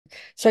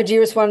So,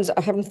 dearest ones,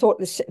 I haven't thought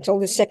this until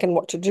the second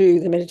what to do,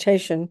 the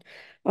meditation.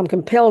 I'm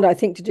compelled, I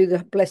think, to do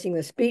the blessing,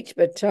 the speech,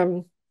 but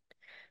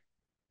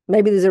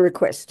maybe there's a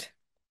request.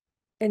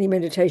 Any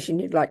meditation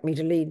you'd like me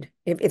to lead,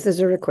 if there's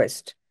a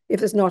request. If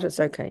there's not, it's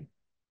okay.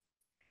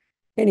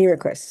 Any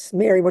requests?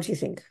 Mary, what do you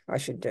think I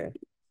should do?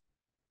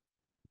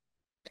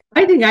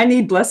 I think I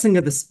need blessing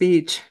of the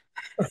speech.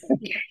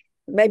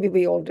 Maybe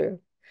we all do.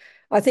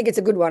 I think it's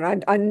a good one.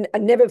 I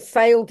never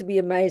fail to be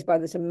amazed by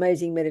this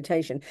amazing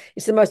meditation.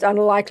 It's the most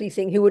unlikely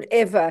thing. Who would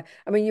ever,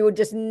 I mean, you would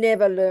just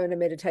never learn a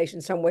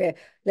meditation somewhere.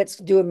 Let's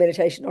do a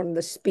meditation on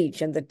the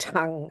speech and the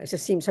tongue. It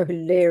just seems so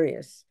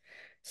hilarious.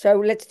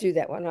 So let's do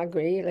that one. I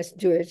agree. Let's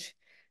do it.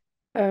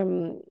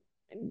 Um,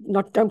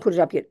 not don't put it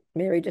up yet,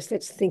 Mary. Just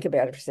let's think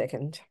about it for a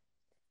second.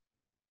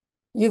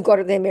 You've got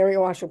it there, Mary,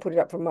 or I shall put it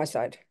up from my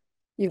side.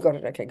 You've got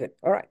it. Okay, good.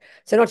 All right.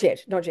 So not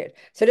yet, not yet.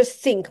 So just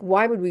think,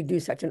 why would we do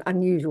such an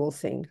unusual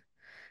thing?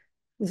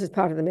 This is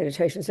part of the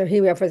meditation. So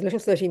here we are for a little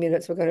 30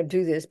 minutes. We're going to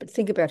do this, but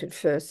think about it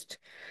first.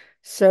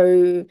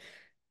 So,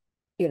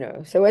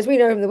 so as we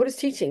know from the Buddhist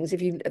teachings,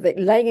 if you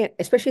laying it,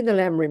 especially in the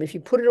Lamb room, if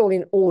you put it all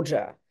in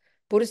order,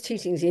 Buddhist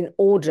teachings in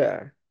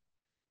order,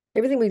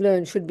 everything we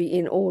learn should be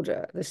in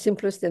order, the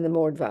simplest and the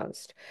more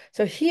advanced.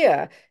 So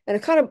here, and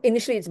it kind of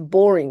initially it's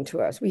boring to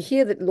us. We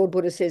hear that Lord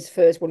Buddha says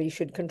first, well, you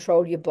should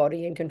control your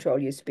body and control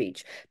your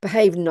speech.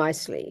 Behave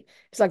nicely.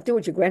 It's like do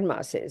what your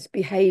grandma says,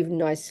 behave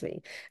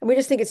nicely. And we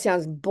just think it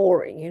sounds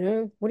boring, you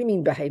know? What do you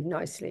mean behave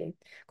nicely?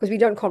 Because we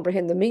don't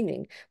comprehend the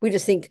meaning. We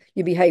just think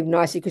you behave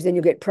nicely because then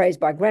you'll get praised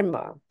by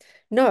grandma.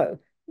 No,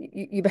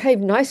 you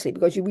behave nicely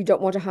because we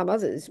don't want to harm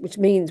others, which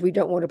means we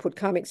don't want to put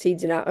karmic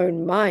seeds in our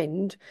own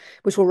mind,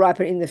 which will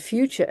ripen in the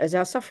future as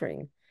our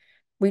suffering.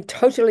 We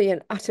totally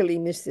and utterly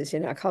miss this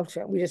in our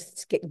culture. We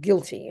just get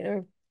guilty,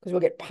 because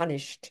we'll get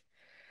punished.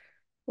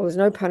 Well, there's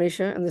no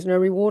punisher and there's no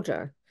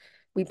rewarder.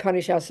 We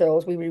punish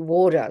ourselves, we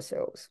reward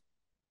ourselves.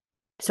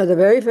 So the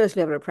very first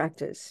level of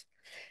practice,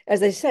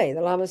 as they say,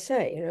 the lamas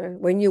say,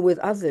 when you're with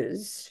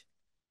others,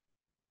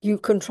 you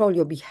control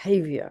your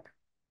behavior.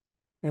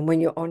 And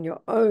when you're on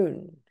your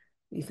own,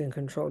 you can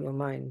control your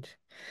mind.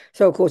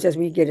 So, of course, as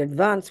we get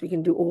advanced, we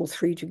can do all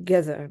three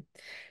together.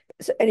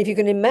 So, and if you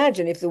can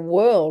imagine if the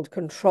world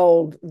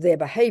controlled their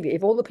behavior,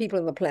 if all the people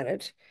on the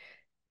planet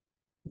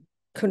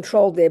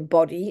controlled their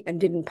body and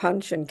didn't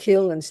punch and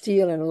kill and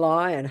steal and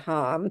lie and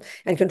harm,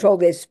 and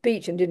controlled their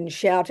speech and didn't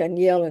shout and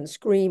yell and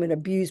scream and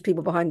abuse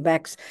people behind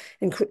backs,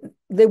 and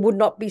there would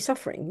not be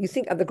suffering. You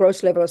think at the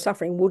gross level of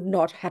suffering would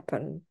not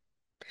happen.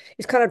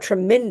 It's kind of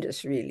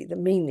tremendous, really. The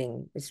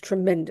meaning is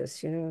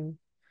tremendous,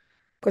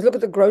 Because look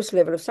at the gross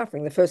level of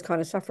suffering, the first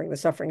kind of suffering, the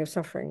suffering of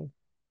suffering.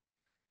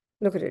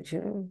 Look at it,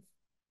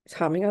 it's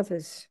harming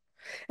others.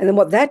 And then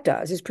what that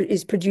does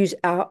is produce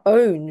our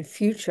own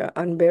future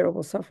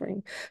unbearable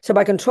suffering. So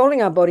by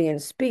controlling our body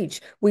and speech,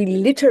 we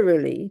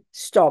literally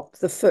stop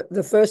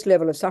the first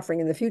level of suffering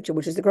in the future,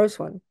 which is the gross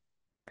one.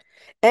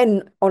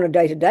 And on a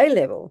day-to-day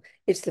level,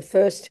 it's the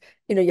first,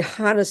 you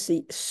harness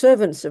the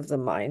servants of the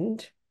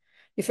mind.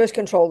 You first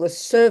control the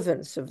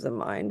servants of the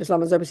mind.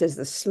 Islam Zobi says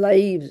the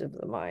slaves of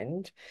the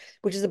mind,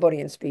 which is the body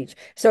and speech.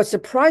 So it's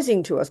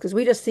surprising to us because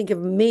we just think of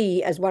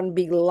me as one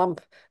big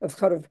lump of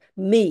kind of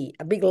me,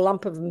 a big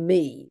lump of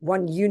me,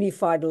 one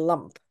unified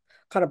lump,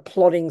 kind of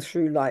plodding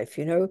through life,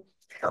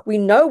 We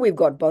know we've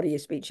got body,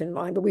 speech, and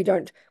mind, but we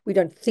don't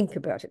think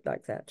about it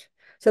like that.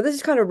 So this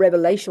is kind of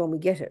revelation when we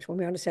get it, when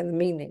we understand the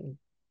meaning.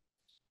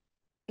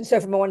 And so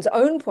from one's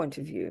own point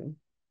of view,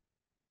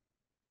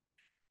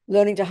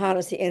 learning to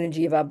harness the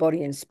energy of our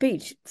body and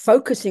speech,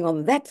 focusing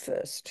on that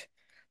first,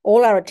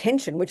 all our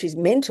attention, which is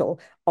mental,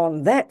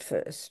 on that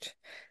first,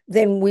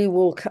 then we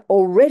will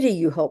already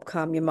you help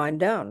calm your mind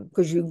down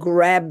because you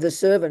grab the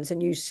servants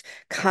and you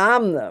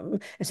calm them.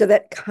 And so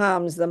that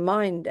calms the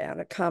mind down,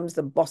 it calms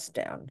the boss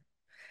down.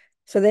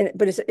 So then,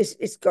 but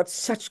it's got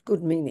such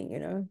good meaning,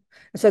 And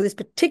so this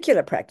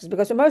particular practice,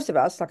 because for most of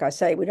us, like I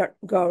say, we don't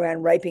go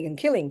around raping and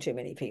killing too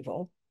many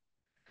people.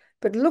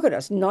 But look at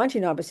us,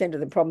 99%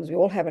 of the problems we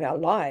all have in our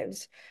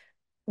lives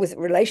with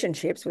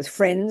relationships, with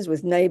friends,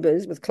 with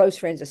neighbors, with close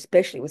friends,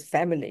 especially with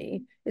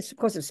family, it's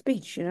because of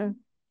speech,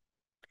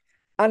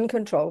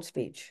 uncontrolled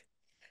speech.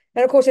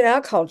 And of course, in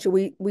our culture,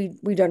 we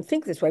don't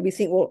think this way. We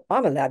think, well,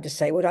 I'm allowed to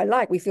say what I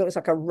like. We feel it's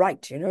like a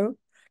right, No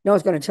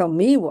one's going to tell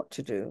me what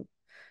to do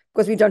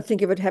because we don't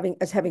think of it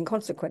having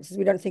consequences.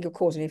 We don't think of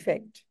cause and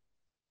effect.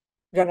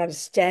 We don't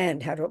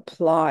understand how to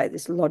apply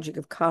this logic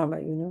of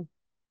karma.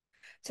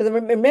 So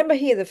remember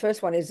here, the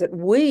first one is that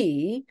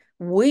we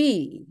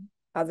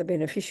are the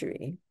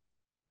beneficiary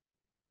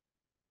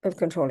of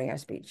controlling our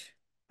speech.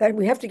 That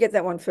we have to get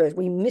that one first.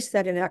 We miss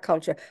that in our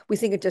culture. We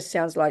think it just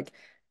sounds like,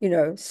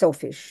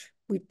 selfish.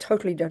 We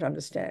totally don't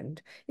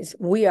understand.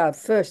 We are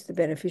first the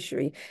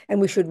beneficiary, and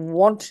we should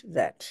want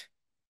that.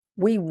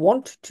 We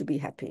want to be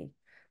happy.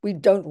 We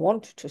don't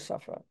want to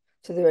suffer.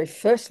 So the very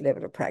first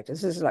level of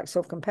practice, this is like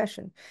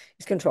self-compassion,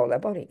 is control our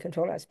body,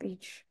 control our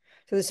speech.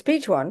 So the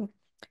speech one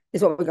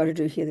is what we're going to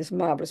do here, this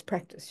marvelous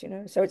practice,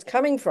 So it's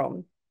coming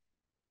from,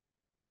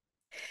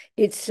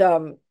 it's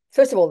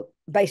first of all,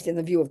 based in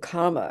the view of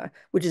karma,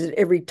 which is that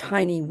every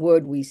tiny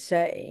word we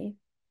say,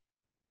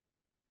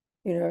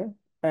 you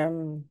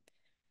know,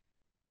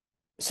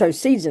 sow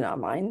seeds in our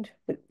mind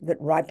that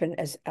ripen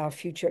as our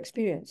future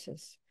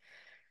experiences.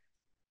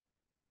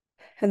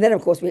 And then,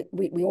 of course,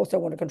 we also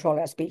want to control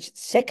our speech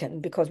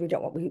second because we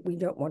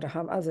don't want to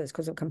harm others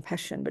because of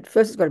compassion. But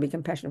first, it's got to be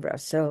compassion for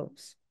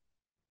ourselves.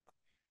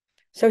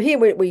 So here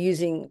we're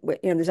using,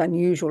 this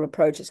unusual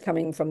approach is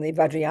coming from the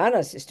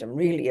Vajrayana system,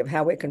 really, of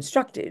how we're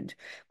constructed,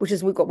 which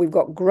is we've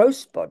got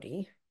gross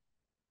body,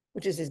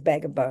 which is this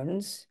bag of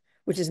bones,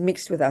 which is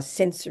mixed with our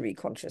sensory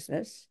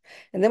consciousness.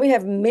 And then we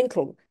have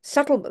the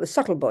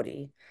subtle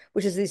body,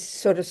 which is this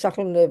sort of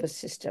subtle nervous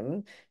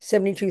system,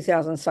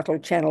 72,000 subtle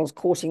channels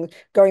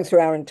going through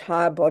our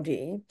entire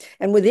body.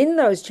 And within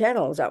those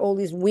channels are all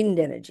this wind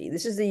energy.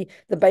 This is the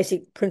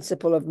basic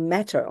principle of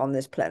matter on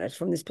this planet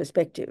from this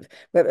perspective.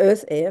 We have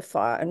earth, air,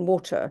 fire, and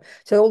water.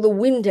 So all the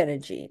wind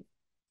energy,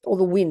 all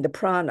the wind, the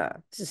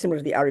prana, this is similar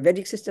to the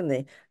Ayurvedic system,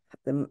 the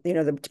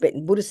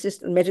Tibetan Buddhist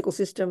system, medical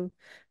system,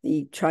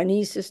 the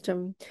Chinese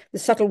system, the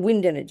subtle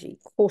wind energy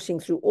coursing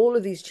through all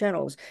of these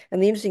channels.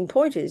 And the interesting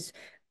point is,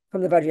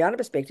 from the Vajrayana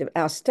perspective,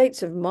 our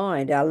states of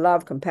mind, our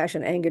love,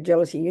 compassion, anger,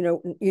 jealousy,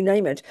 you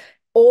name it,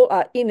 all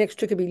are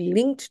inextricably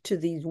linked to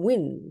these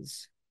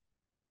winds.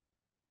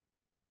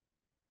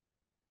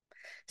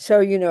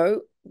 So,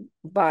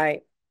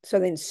 so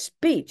then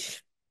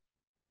speech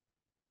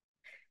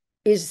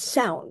is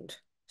sound.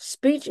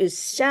 Speech is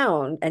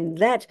sound, and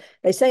that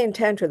they say in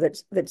Tantra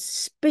that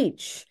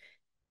speech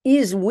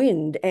is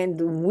wind, and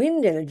the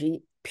wind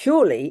energy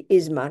purely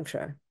is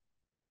mantra.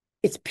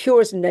 Its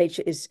purest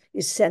nature is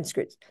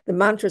Sanskrit. The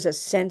mantras are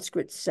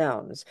Sanskrit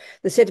sounds.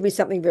 There's said to be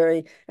something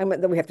and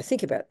then we have to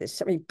think about this,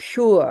 something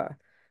pure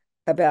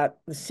about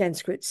the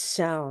Sanskrit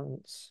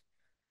sounds,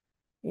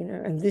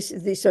 and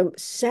so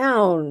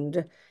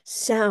sound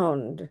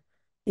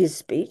is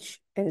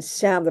speech, and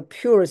the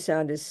purest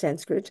sound is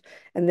Sanskrit,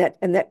 and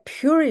that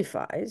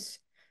purifies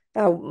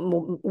our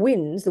the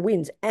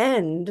winds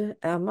and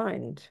our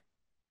mind.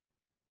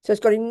 So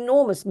it's got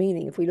enormous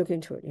meaning if we look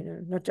into it,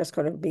 not just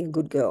kind of being a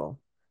good girl,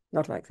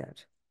 not like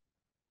that.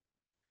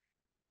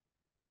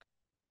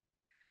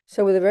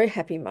 So with a very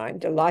happy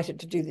mind, delighted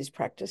to do this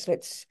practice,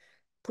 let's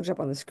put it up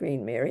on the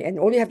screen, Mary. And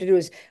all you have to do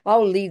is,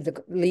 I'll lead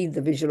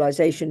the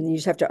visualization. You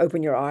just have to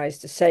open your eyes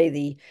to say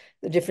the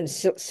different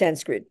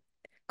Sanskrit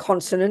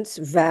consonants,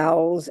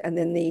 vowels, and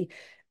then the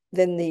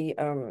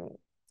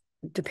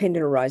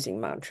dependent arising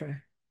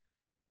mantra.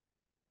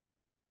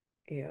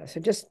 Yeah. So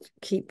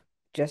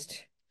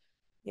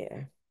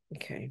yeah.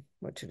 Okay.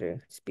 What to do?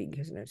 It's big,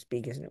 isn't it? It's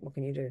big, isn't it? What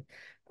can you do?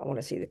 I want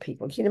to see the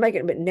people. Can you make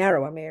it a bit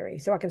narrower, Mary,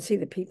 so I can see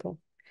the people?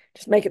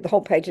 Just make it the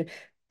whole page and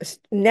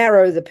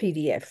narrow the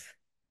PDF.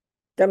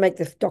 Don't make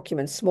the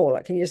document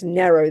smaller. Can you just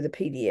narrow the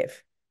PDF?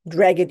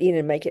 Drag it in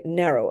and make it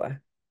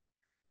narrower.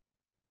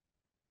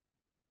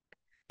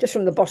 Just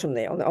from the bottom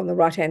there, on the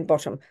right-hand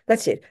bottom.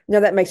 That's it.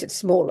 Now that makes it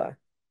smaller.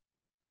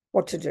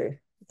 What to do?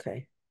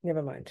 Okay,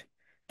 never mind.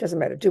 Doesn't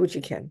matter. Do what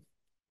you can.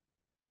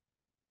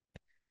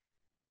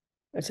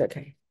 That's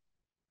okay.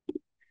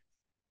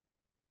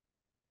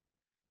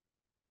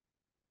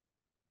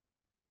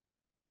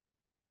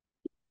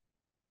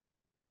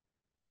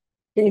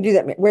 Can you do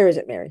that? Where is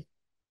it, Mary?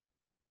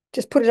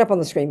 Just put it up on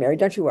the screen, Mary.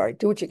 Don't you worry.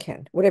 Do what you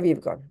can. Whatever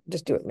you've got.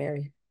 Just do it,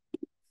 Mary.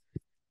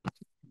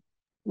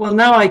 Well,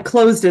 now I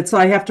closed it, so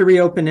I have to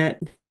reopen it.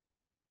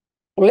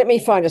 Well, let me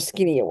find a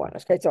skinnier one.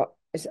 Okay, so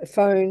it's a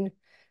phone.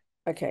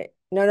 Okay.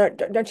 No,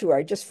 don't you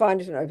worry. Just find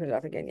it and open it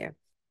up again. Yeah.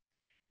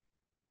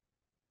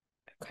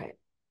 Okay.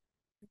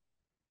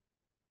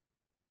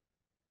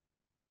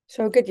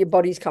 So get your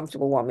bodies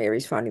comfortable while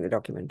Mary's finding the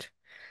document.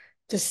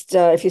 Just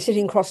if you're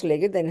sitting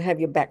cross-legged, then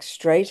have your back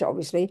straight,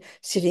 obviously.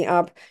 Sitting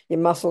up, your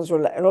muscles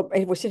relax.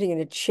 If we're sitting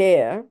in a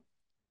chair,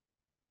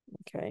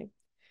 okay.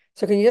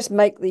 So can you just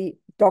make the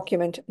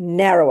document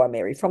narrower,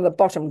 Mary? From the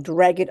bottom,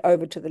 drag it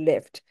over to the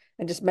left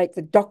and just make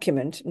the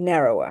document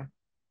narrower.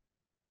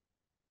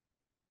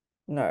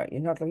 No,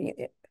 you're not looking at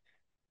it.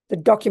 The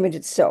document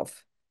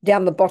itself.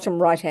 Down the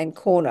bottom right-hand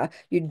corner,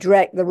 you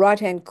drag the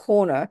right-hand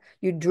corner,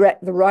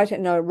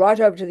 right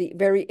over to the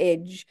very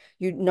edge,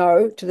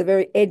 to the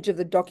very edge of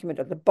the document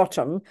at the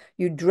bottom,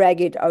 you drag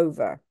it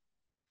over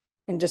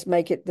and just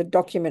make it, the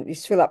document, you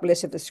fill up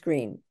less of the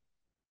screen.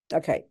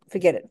 Okay,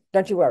 forget it.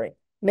 Don't you worry.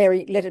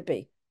 Mary, let it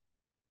be.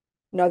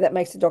 No, that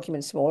makes the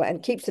document smaller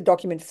and keeps the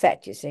document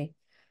fat, you see.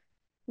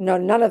 No,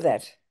 none of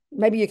that.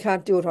 Maybe you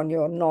can't do it on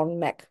your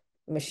non-Mac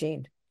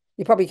machine.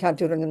 You probably can't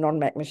do it on the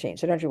non-Mac machine,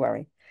 so don't you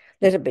worry.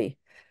 Let it be.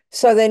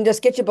 So then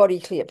just get your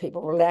body clear,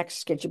 people.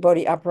 Relax, get your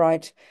body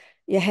upright,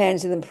 your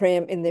hands in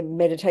the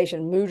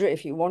meditation mudra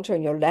if you want to,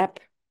 in your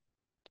lap.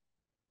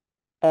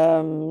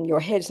 Your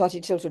head slightly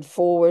tilted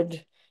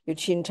forward, your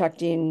chin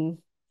tucked in,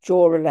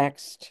 jaw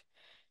relaxed,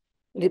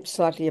 lips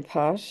slightly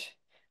apart,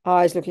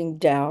 eyes looking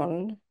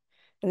down.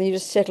 And then you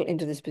just settle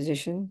into this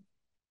position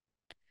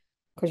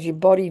because your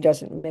body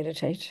doesn't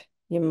meditate,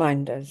 your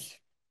mind does.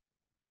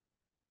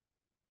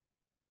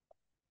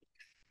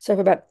 So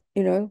for about,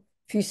 a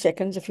few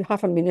seconds,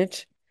 half a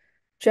minute,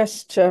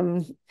 just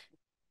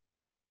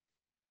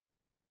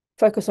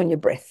focus on your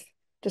breath.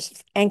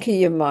 Just anchor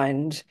your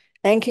mind,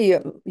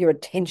 anchor your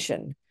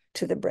attention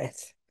to the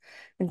breath,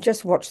 and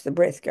just watch the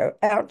breath go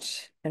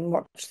out and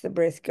watch the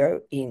breath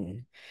go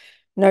in.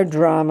 No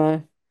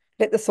drama.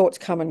 Let the thoughts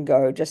come and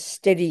go. Just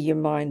steady your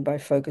mind by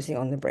focusing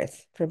on the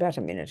breath for about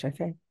a minute,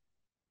 okay?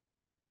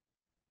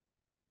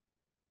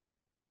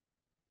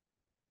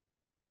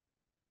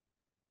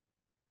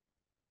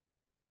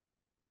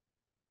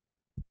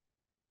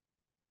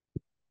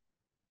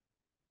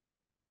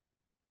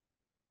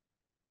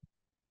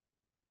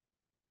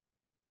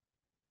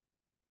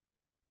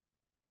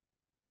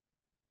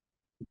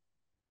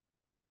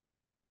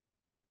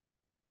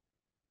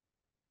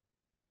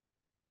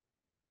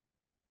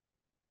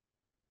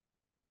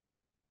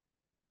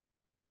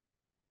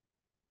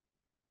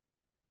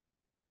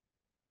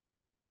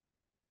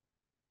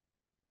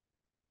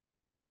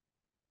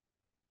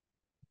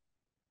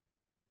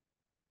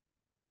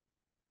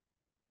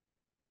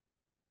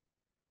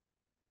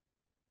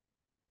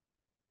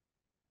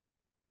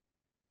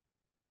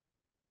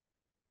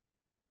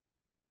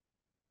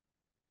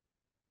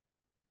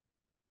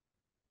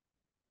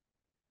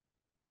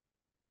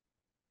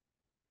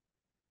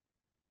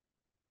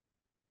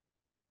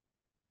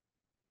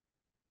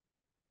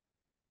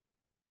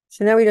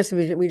 So now we just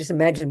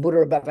imagine Buddha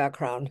above our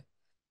crown.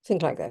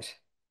 Think like that.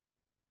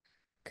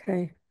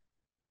 Okay.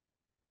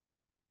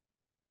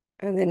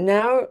 And then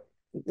now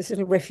this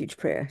little refuge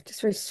prayer, just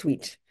very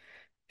sweet.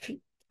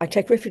 I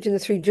take refuge in the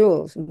three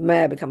jewels.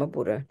 May I become a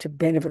Buddha to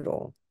benefit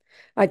all.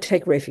 I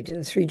take refuge in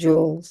the three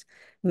jewels.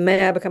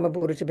 May I become a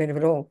Buddha to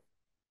benefit all.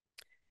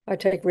 I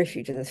take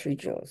refuge in the three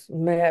jewels.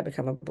 May I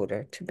become a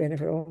Buddha to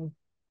benefit all.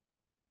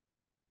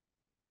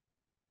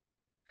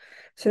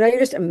 So now you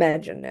just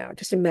imagine,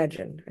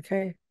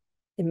 okay?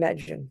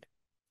 Imagine.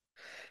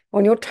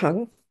 On your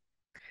tongue,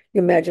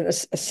 you imagine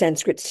a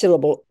Sanskrit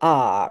syllable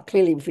R.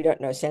 Clearly, if you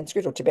don't know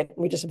Sanskrit or Tibetan,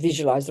 we just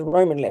visualize the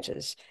Roman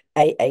letters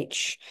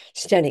AH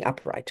standing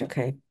upright,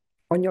 okay?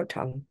 On your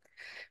tongue.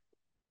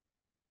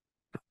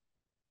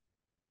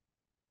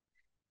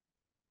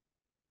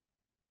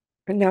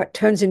 And now it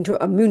turns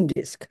into a moon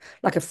disk,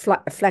 like a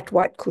flat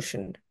white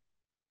cushion,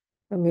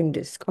 a moon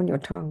disk on your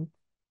tongue.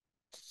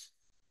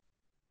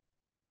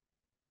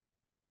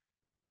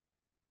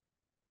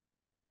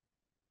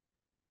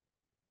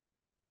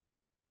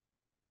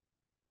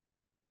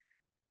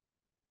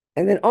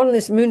 And then on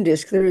this moon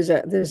disk, there's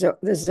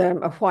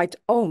a white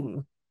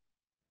Om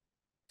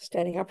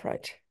standing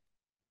upright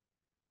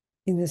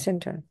in the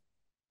center.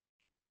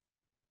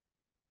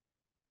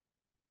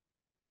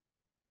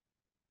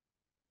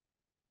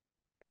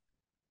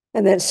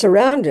 And then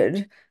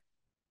surrounded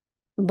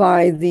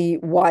by the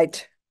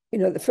white,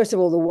 first of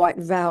all, the white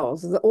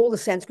vowels, all the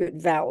Sanskrit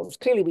vowels.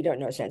 Clearly, we don't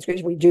know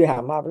Sanskrit. We do,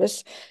 how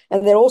marvelous.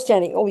 And they're all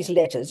standing, all these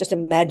letters, just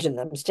imagine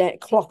them going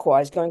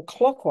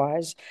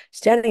clockwise,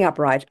 standing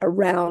upright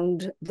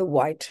around the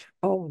white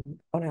Om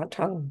on our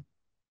tongue,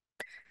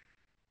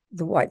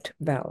 the white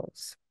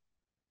vowels.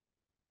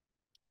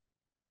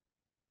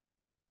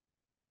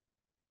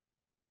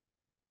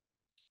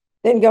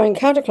 Then going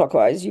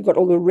counterclockwise, you've got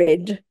all the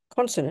red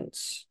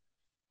consonants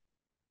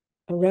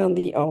around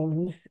the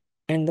Om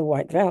and the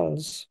white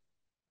vowels.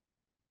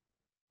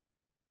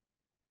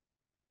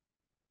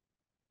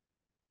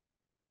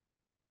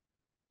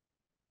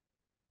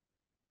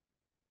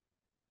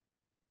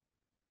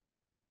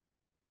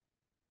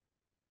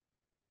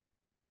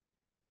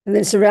 And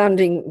then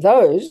surrounding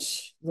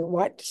those, the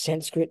white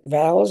Sanskrit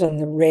vowels and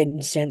the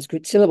red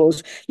Sanskrit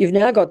syllables, you've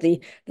now got the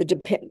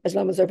as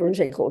Lama Zopa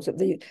Rinpoche calls it,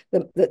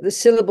 the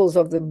syllables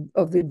of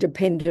the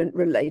dependent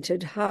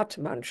related heart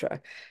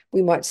mantra.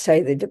 We might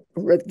say the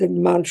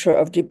mantra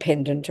of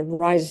dependent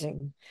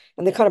arising.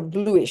 And they're kind of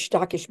bluish,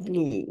 darkish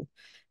blue,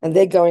 and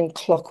they're going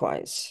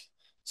clockwise.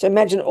 So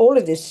imagine all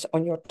of this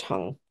on your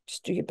tongue.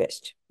 Just do your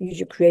best. Use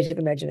your creative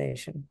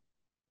imagination.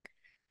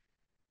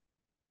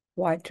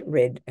 White,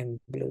 red, and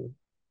blue.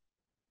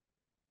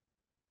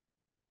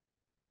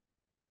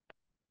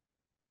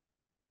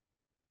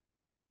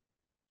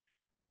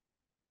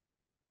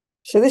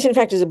 So this, in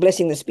fact, is a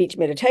blessing the speech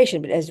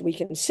meditation, but as we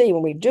can see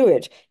when we do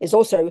it, is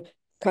also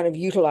kind of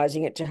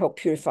utilizing it to help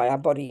purify our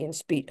body and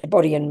speech,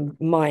 body and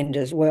mind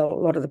as well. A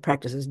lot of the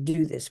practices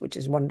do this, which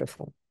is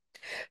wonderful.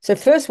 So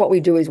first, what we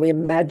do is we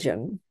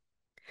imagine.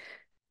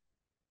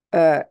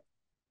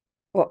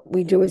 What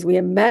we do is we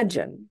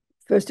imagine,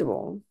 first of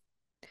all,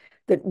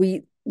 that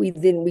we're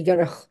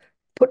going to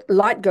put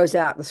light goes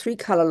out. The three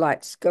color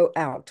lights go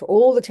out to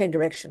all the 10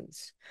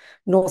 directions: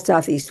 north,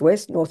 south, east,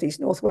 west, northeast,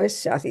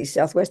 northwest, southeast,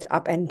 southwest,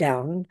 up and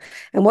down.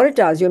 And what it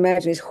does, you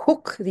imagine, is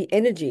hook the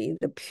energy,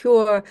 the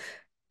pure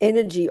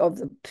energy of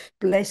the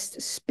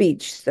blessed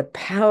speech, the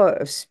power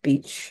of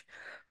speech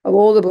of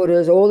all the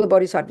Buddhas, all the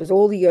Bodhisattvas,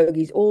 all the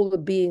yogis, all the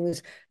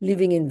beings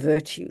living in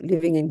virtue,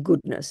 living in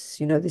goodness,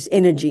 this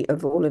energy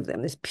of all of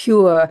them, this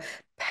pure,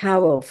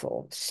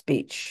 powerful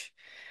speech.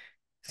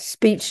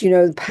 Speech,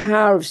 the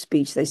power of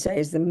speech, they say,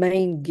 is the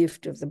main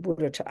gift of the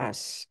Buddha to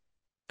us.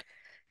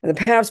 And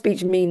the power of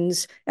speech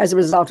means, as a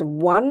result of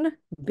one,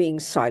 being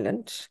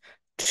silent,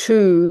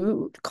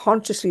 two,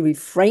 consciously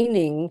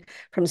refraining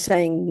from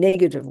saying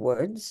negative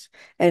words,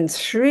 and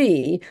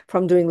three,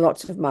 from doing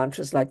lots of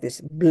mantras like this,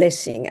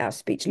 blessing our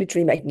speech,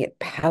 literally making it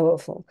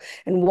powerful.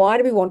 And why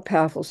do we want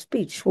powerful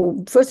speech?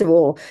 Well, first of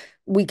all,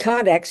 we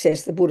can't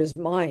access the Buddha's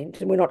mind,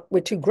 and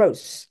we're too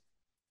gross.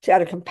 So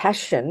out of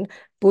compassion,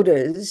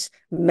 Buddhas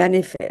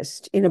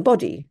manifest in a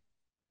body.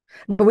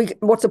 But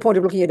what's the point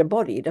of looking at a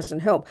body? It doesn't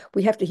help.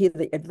 We have to hear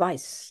the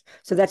advice.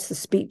 So that's the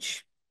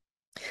speech.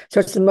 So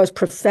it's the most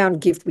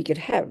profound gift we could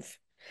have.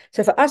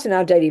 So for us in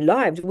our daily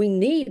lives, we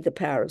need the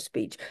power of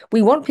speech.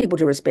 We want people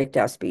to respect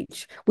our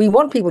speech. We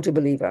want people to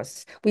believe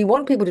us. We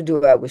want people to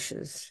do our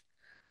wishes.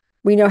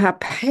 We know how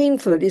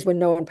painful it is when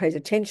no one pays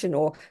attention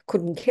or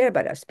couldn't care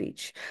about our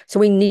speech. So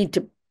we need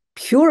to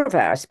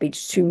purify our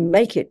speech to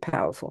make it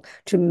powerful,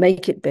 to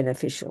make it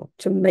beneficial,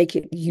 to make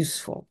it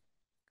useful.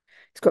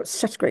 It's got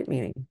such great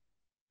meaning.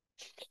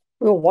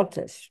 We all want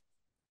this.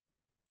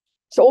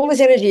 So all this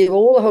energy of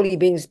all the holy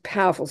beings'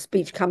 powerful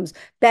speech comes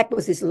back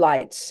with this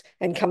light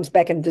and comes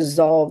back and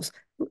dissolves,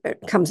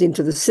 comes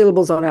into the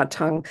syllables on our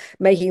tongue,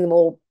 making them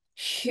all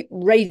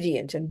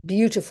radiant and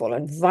beautiful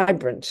and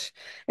vibrant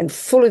and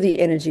full of the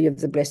energy of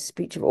the blessed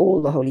speech of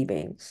all the holy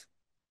beings.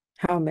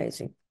 How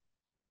amazing.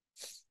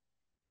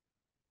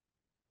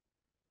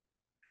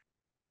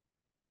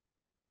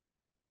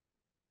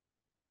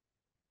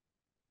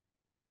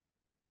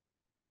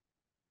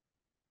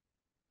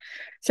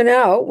 So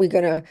now we're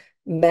going to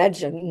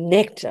imagine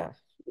nectar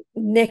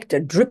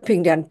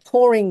dripping down,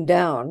 pouring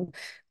down,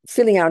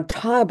 filling our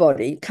entire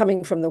body,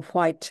 coming from the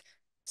white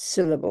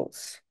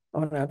syllables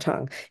on our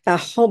tongue. Our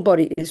whole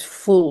body is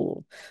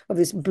full of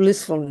this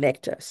blissful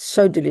nectar,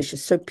 so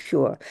delicious, so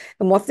pure.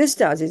 And what this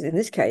does is, in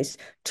this case,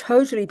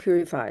 totally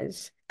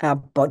purifies our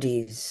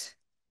bodies.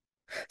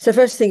 So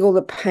first thing, all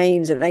the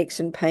pains and aches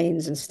and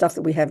pains and stuff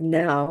that we have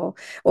now,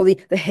 all the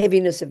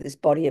heaviness of this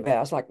body of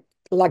ours, like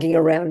lugging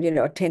around,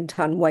 a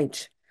 10-ton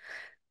weight,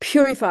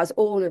 purifies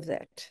all of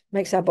that,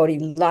 makes our body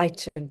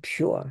light and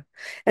pure.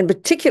 And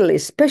particularly,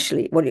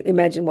 especially,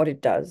 imagine what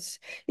it does,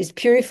 is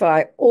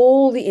purify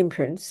all the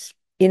imprints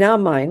in our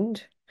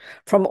mind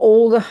from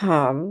all the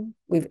harm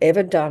we've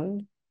ever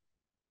done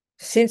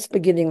since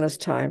beginningless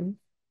time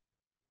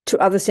to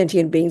other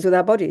sentient beings with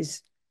our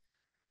bodies.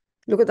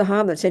 Look at the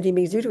harm that sentient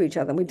beings do to each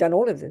other. And we've done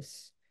all of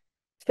this,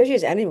 especially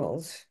as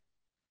animals.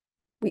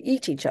 We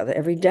eat each other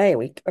every day.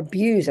 We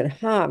abuse and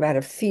harm out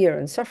of fear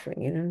and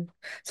suffering.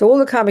 So all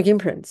the karmic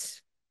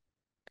imprints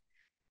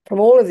from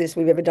all of this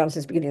we've ever done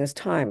since beginning of this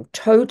time,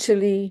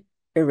 totally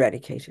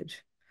eradicated.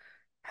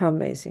 How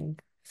amazing.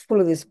 Full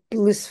of this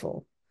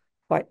blissful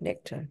white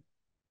nectar.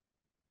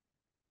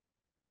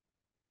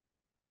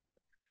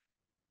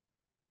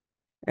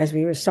 As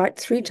we recite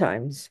 3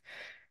 times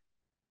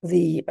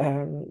the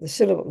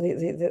syllable,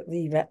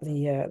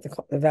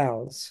 the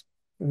vowels.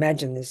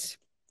 Imagine this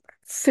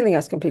filling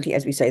us completely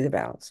as we say the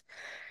vowels.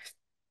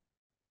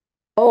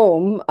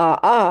 Om, a,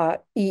 I,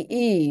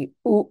 ri,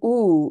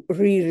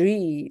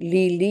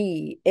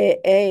 li,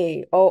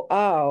 o,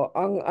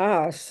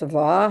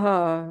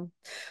 svaha.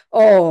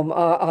 Om, a,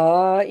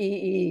 I,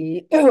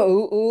 li,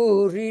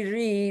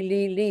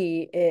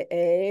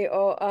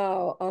 o,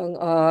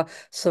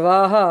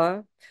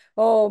 svaha.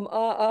 Om,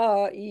 a,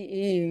 I,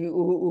 li,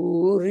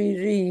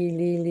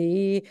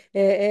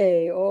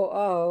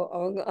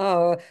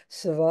 o,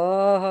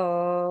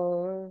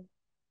 svaha.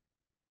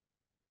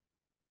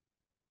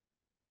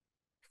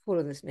 Full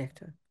of this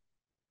nectar.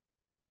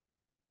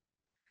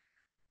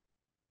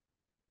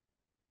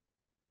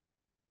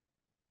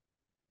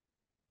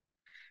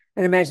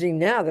 And imagining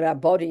now that our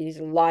body is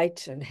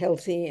light and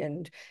healthy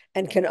and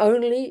can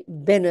only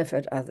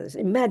benefit others.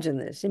 Imagine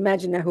this.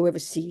 Imagine now whoever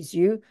sees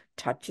you,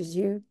 touches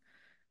you,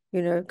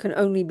 can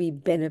only be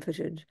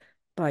benefited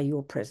by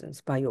your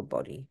presence, by your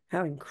body.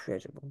 How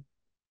incredible.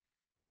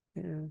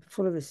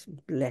 Full of this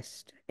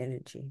blessed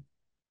energy.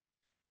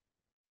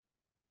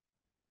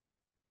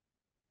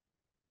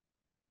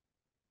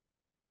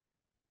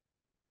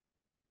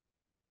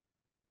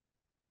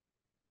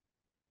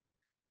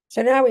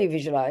 So now we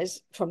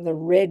visualize from the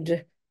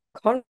red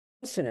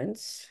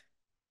consonants,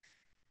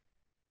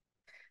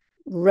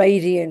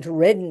 radiant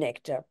red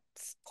nectar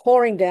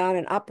pouring down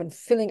and up and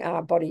filling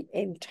our body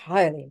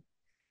entirely.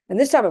 And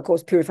this time, of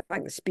course,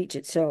 purifying the speech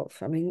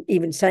itself. I mean,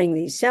 even saying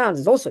these sounds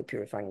is also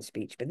purifying the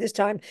speech, but this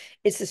time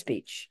it's the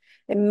speech.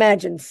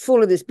 Imagine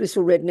full of this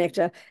blissful red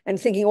nectar and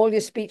thinking all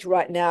your speech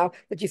right now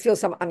that you feel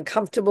some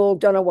uncomfortable,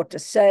 don't know what to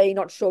say,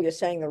 not sure you're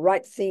saying the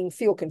right thing,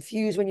 feel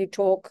confused when you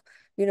talk,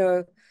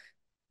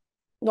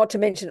 not to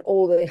mention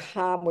all the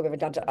harm we've ever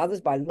done to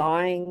others by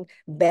lying,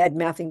 bad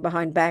mouthing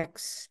behind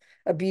backs,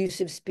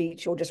 abusive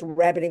speech, or just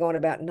rabbiting on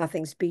about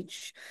nothing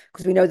speech,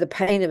 because we know the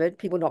pain of it,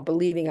 people not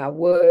believing our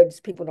words,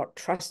 people not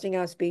trusting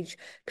our speech,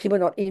 people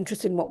not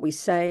interested in what we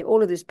say,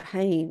 all of this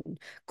pain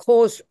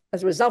caused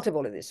as a result of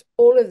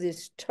all of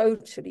this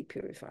totally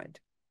purified,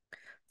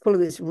 full of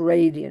this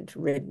radiant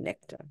red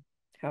nectar.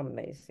 How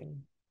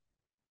amazing.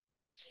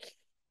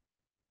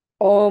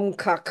 Om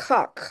ka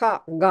ka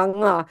ka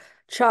ganga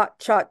cha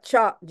cha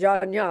cha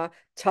janya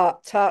ta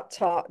ta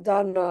ta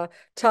dana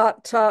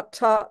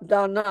ta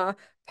dana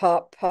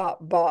pa pa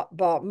ba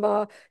ba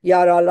ma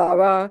yara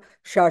lava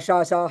sha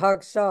sha sa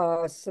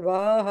haksa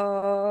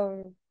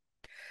swaha.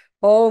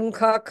 Om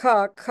ka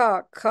ga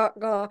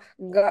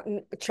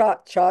cha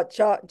cha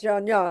cha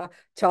janya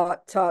ta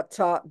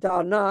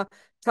dana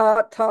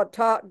ta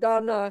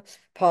dana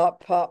pa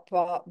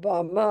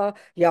ba ma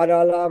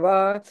yada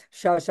lava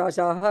sha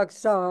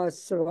haksa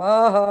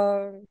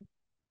swaha.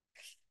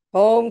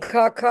 Om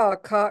ka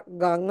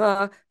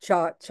ganga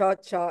cha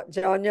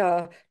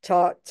janya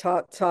ta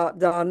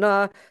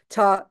dana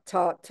ta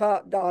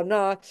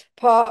dana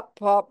pa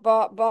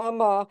ba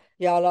ma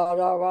yala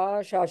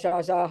rava sha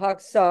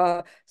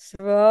haksa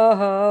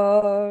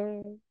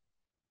swaha.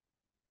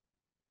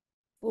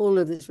 All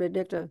of this red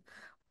nectar,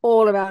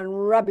 all about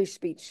rubbish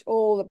speech,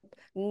 all the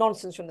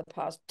nonsense from the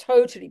past,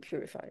 totally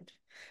purified.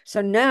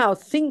 So now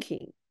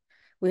thinking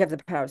we have the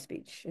power of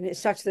speech, and it's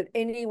such that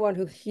anyone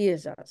who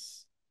hears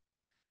us,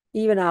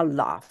 even our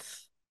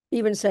laugh,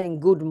 even saying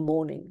good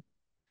morning,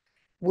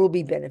 will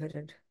be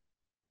benefited.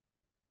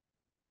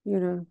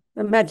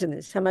 Imagine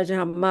this. Imagine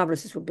how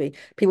marvelous this would be.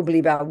 People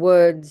believe our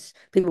words.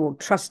 People will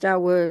trust our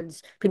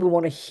words. People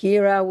want to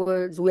hear our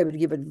words. We're able to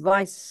give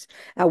advice.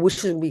 Our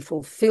wishes will be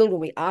fulfilled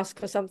when we ask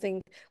for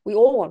something. We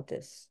all want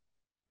this.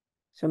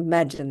 So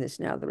imagine this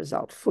now, the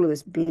result, full of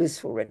this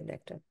blissful red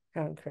nectar.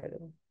 How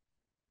incredible.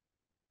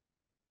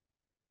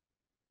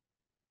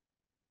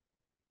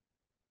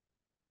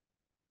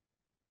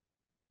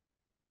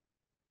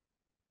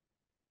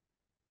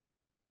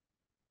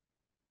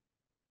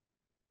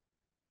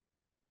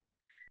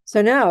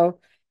 So now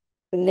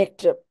the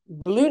nectar,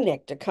 blue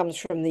nectar, comes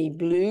from the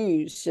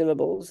blue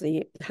syllables,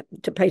 the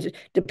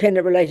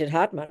dependent related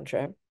heart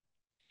mantra.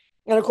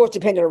 And of course,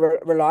 dependent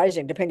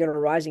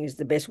arising is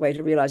the best way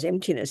to realize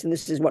emptiness. And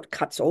this is what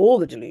cuts all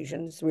the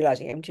delusions,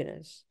 realizing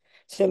emptiness.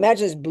 So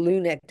imagine this blue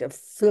nectar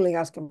filling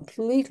us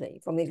completely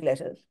from these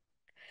letters.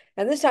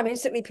 And this time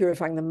instantly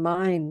purifying the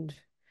mind.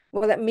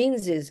 What that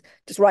means is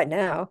just right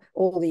now,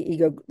 all the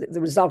ego,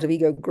 the result of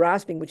ego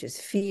grasping, which is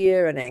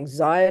fear and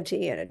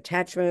anxiety and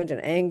attachment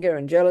and anger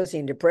and jealousy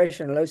and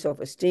depression and low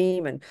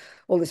self-esteem and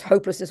all this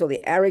hopelessness or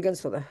the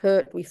arrogance or the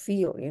hurt we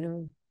feel,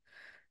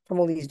 from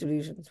all these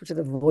delusions, which are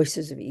the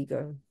voices of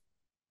ego.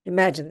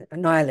 Imagine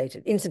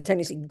annihilated,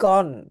 instantaneously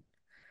gone.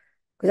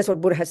 Because that's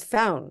what Buddha has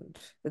found,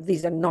 that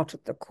these are not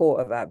at the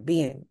core of our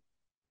being.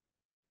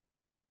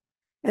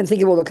 And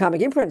think of all the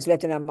karmic imprints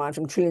left in our mind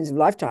from trillions of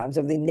lifetimes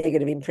of the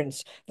negative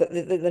imprints,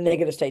 the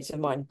negative states of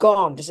mind,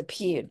 gone,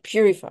 disappeared,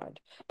 purified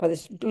by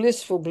this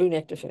blissful blue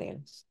nectar filling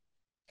us.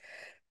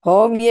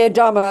 Om ye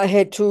dhamma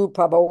hetu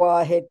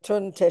prabhava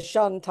hetun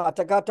teshan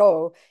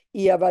tatagato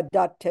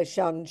iyavadat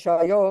teshan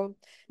chayo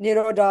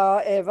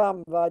niroda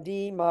evam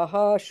vadi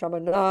maha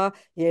shamana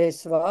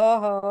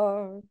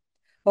yesvaha.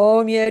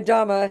 Om ye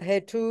dhamma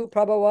hetu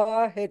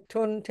prabhava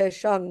hetun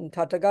teshan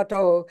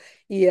tatagato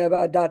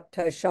iyavadat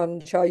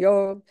teshan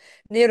chayo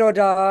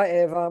niroda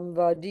evam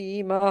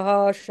vadi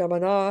maha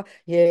shamana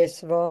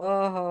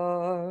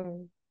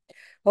yesvaha.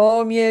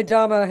 Om ye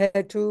dhamma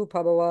hetu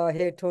pabhava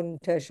hetun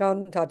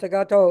teshan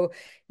tatagato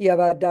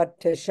yavadat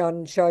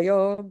teshan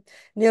shayo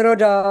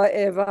niroda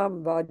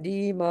evam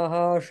vadi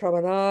maha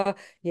shravana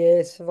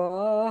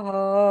yesvaha.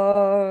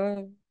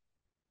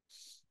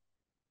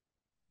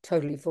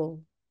 Totally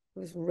full.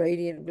 This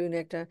radiant blue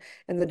nectar,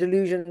 and the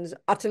delusions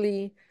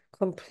utterly,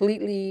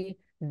 completely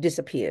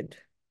disappeared.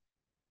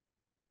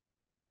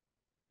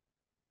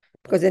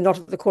 Because they're not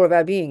at the core of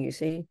our being, you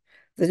see.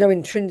 There's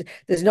nothing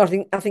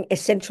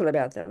essential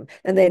about them.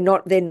 And they're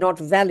not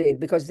valid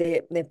because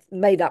they're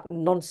made up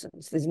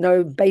nonsense. There's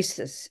no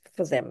basis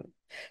for them.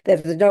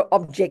 There's no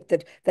object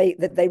that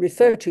they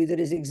refer to that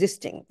is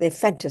existing. They're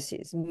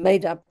fantasies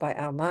made up by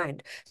our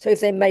mind. So if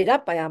they're made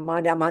up by our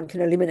mind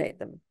can eliminate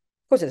them.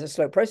 Of course, it's a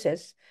slow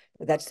process,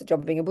 but that's the job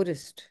of being a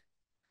Buddhist.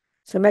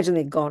 So imagine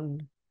they're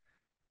gone.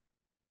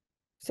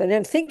 So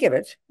then think of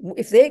it.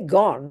 If they're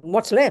gone,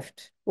 what's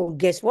left? Well,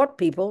 guess what,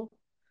 people?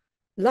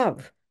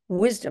 Love,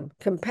 wisdom,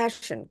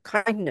 compassion,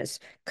 kindness,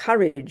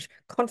 courage,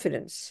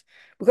 confidence.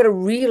 We've got to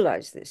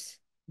realize this.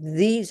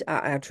 These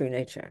are our true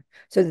nature.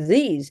 So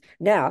these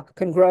now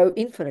can grow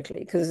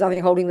infinitely because there's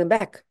nothing holding them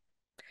back.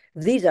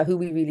 These are who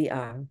we really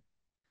are.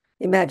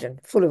 Imagine,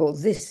 full of all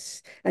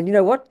this. And you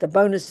know what? The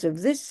bonus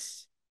of this?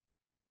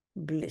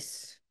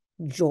 Bliss,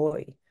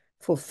 joy,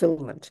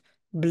 fulfillment,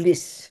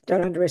 bliss.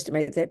 Don't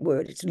underestimate that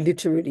word. It's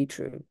literally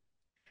true.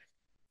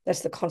 That's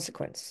the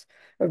consequence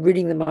of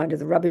ridding the mind of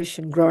the rubbish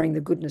and growing the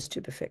goodness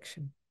to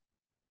perfection.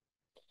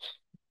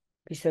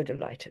 Be so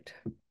delighted.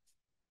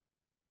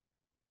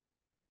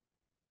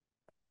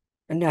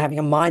 And now having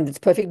a mind that's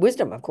perfect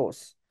wisdom, of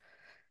course,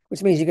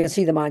 which means you can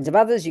see the minds of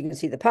others, you can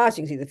see the past,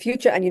 you can see the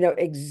future, and you know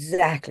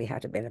exactly how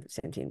to benefit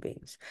sentient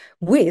beings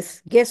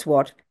with, guess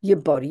what, your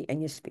body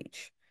and your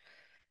speech.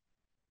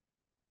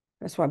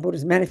 That's why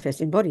Buddhas manifest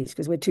in bodies,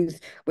 because we're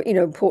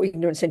poor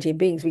ignorant sentient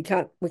beings. We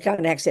can't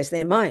access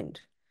their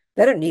mind.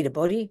 They don't need a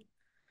body.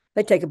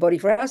 They take a body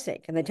for our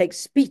sake, and they take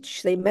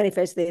speech. They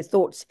manifest their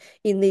thoughts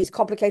in these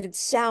complicated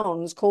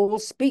sounds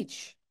called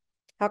speech.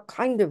 How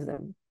kind of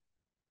them.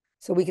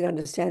 So we can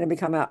understand and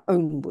become our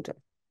own Buddha.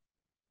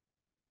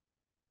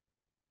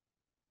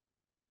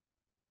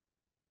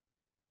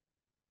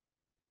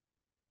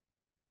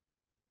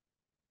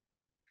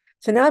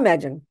 So now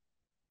imagine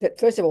that,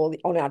 first of all,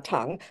 on our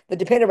tongue, the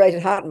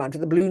depenetrated heart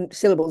mantra, the blue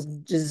syllables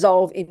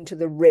dissolve into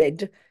the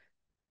red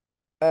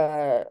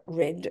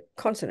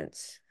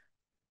consonants.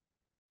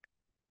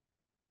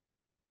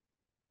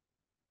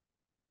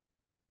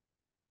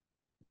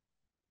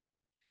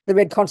 The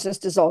red consonants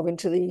dissolve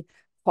into the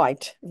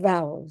white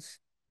vowels.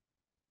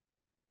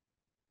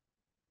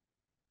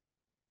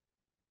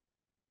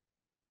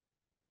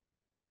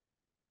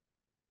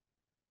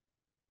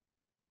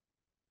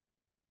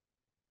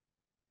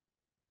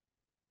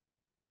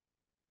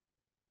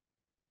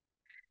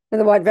 And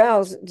the white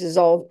vowels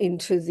dissolve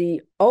into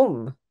the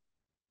Om.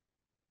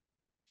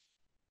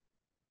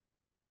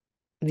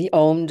 The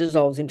Om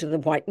dissolves into the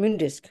white moon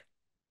disk.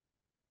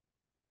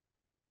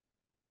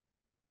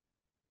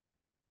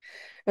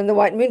 And the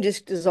white moon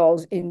disk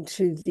dissolves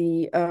into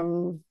the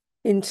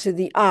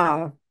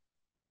R.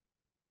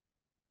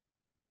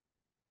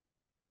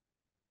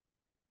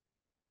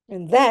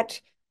 And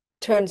that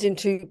turns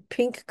into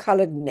pink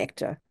colored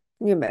nectar.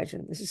 Can you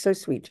imagine? This is so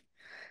sweet.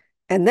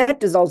 And that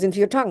dissolves into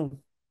your tongue.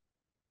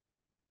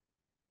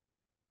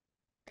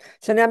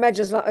 So now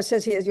imagine, it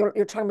says here,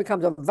 your tongue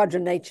becomes of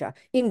Vajra nature,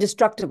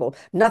 indestructible.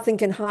 Nothing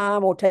can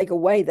harm or take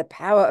away the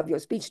power of your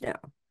speech now.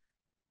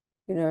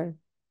 You know,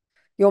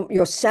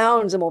 your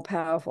sounds are more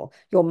powerful.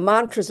 Your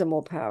mantras are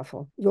more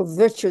powerful. Your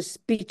virtuous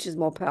speech is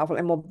more powerful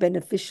and more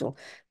beneficial.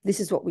 This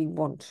is what we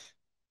want.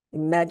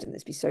 Imagine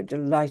this, be so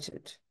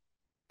delighted.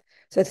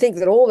 So think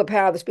that all the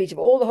power of the speech of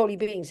all the holy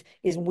beings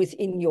is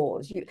within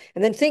yours.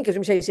 And then think, as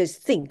Rinpoche says,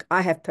 think,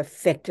 I have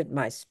perfected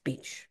my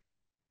speech.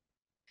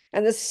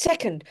 And the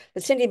second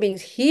that sentient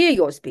beings hear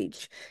your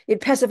speech,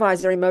 it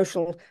pacifies their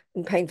emotional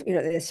and painful,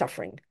 their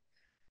suffering.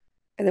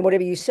 And then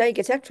whatever you say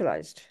gets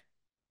actualized.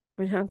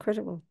 I mean, how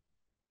incredible.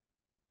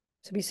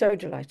 So be so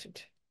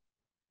delighted.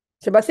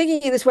 So by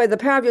thinking in this way, the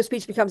power of your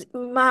speech becomes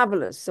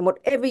marvelous, and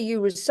whatever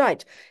you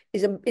recite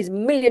is a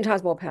million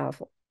times more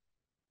powerful.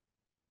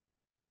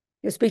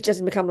 Your speech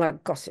doesn't become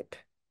like gossip.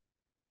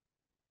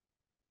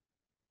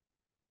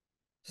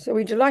 So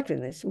we delight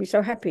in this, and we're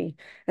so happy.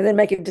 And then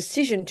make a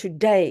decision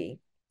today,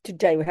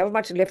 however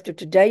much left of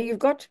today you've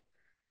got,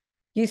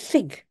 you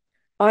think,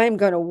 I am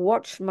going to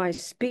watch my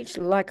speech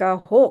like a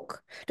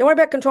hawk. Don't worry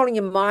about controlling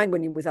your mind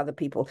when you're with other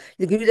people.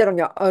 You can do that on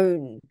your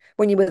own.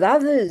 When you're with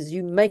others,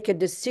 you make a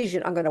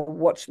decision. I'm going to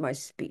watch my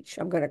speech.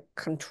 I'm going to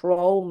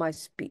control my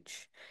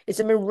speech. It's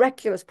a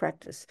miraculous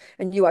practice,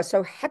 and you are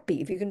so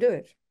happy if you can do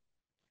it.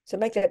 So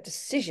make that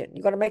decision.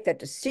 You've got to make that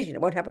decision.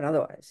 It won't happen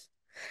otherwise.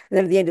 And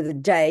then at the end of the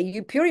day,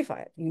 you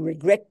purify it. You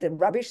regret the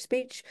rubbish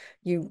speech.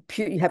 You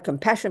have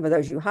compassion for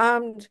those you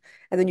harmed.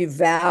 And then you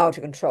vow to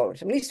control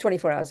it at least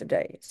 24 hours a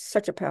day. It's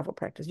such a powerful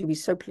practice. You'll be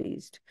so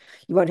pleased.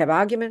 You won't have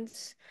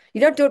arguments. You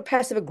don't do it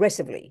passive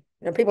aggressively.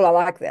 People are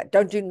like that.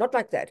 Not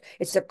like that.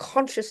 It's a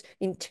conscious,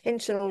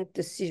 intentional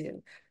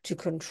decision to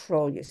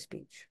control your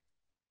speech.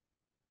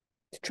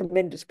 It's a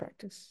tremendous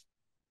practice.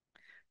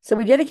 So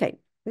we dedicate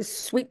this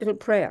sweet little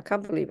prayer. I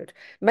can't believe it.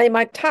 May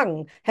my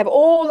tongue have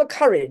all the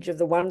courage of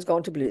the ones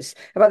gone to bliss.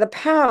 And by the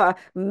power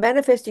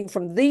manifesting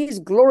from these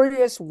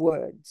glorious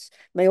words,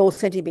 may all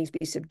sentient beings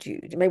be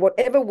subdued. And may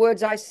whatever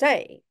words I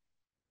say,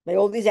 may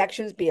all these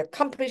actions be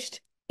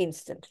accomplished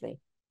instantly.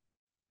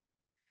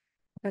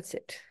 That's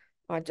it.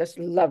 I just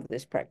love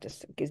this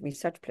practice. It gives me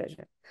such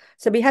pleasure.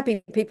 So be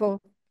happy,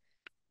 people.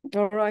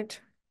 All right.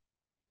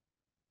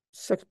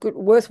 Such good,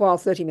 worthwhile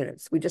 30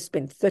 minutes. We just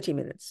spent 30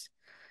 minutes.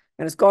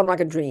 And it's gone like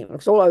a dream.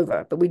 It's all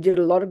over. But we did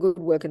a lot of good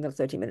work in the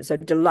 30 minutes. So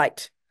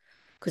delight.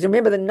 Because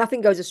remember that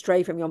nothing goes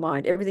astray from your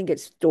mind. Everything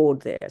gets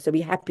stored there. So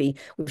be happy.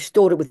 We've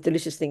stored it with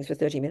delicious things for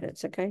 30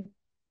 minutes, okay?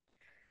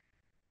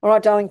 All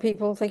right, darling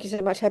people. Thank you so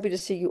much. Happy to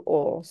see you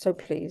all. So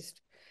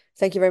pleased.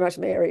 Thank you very much,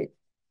 Mary.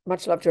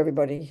 Much love to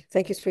everybody.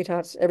 Thank you,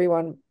 sweethearts.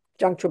 Everyone.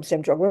 Jang chub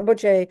sem chog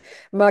rinpoche.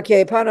 Ma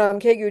ke panam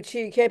ke gu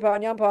chi ke pa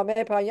nyam pa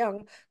me pa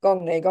yang.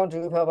 Gong ne gong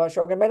tu pa pa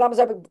shok. And my thumbs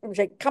up.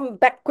 Come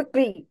back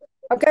quickly.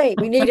 Okay,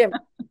 we need him.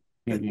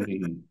 Okay,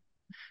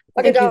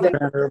 Thank you, darling.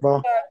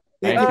 Venerable.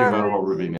 Thank you, Bye. Venerable Robina.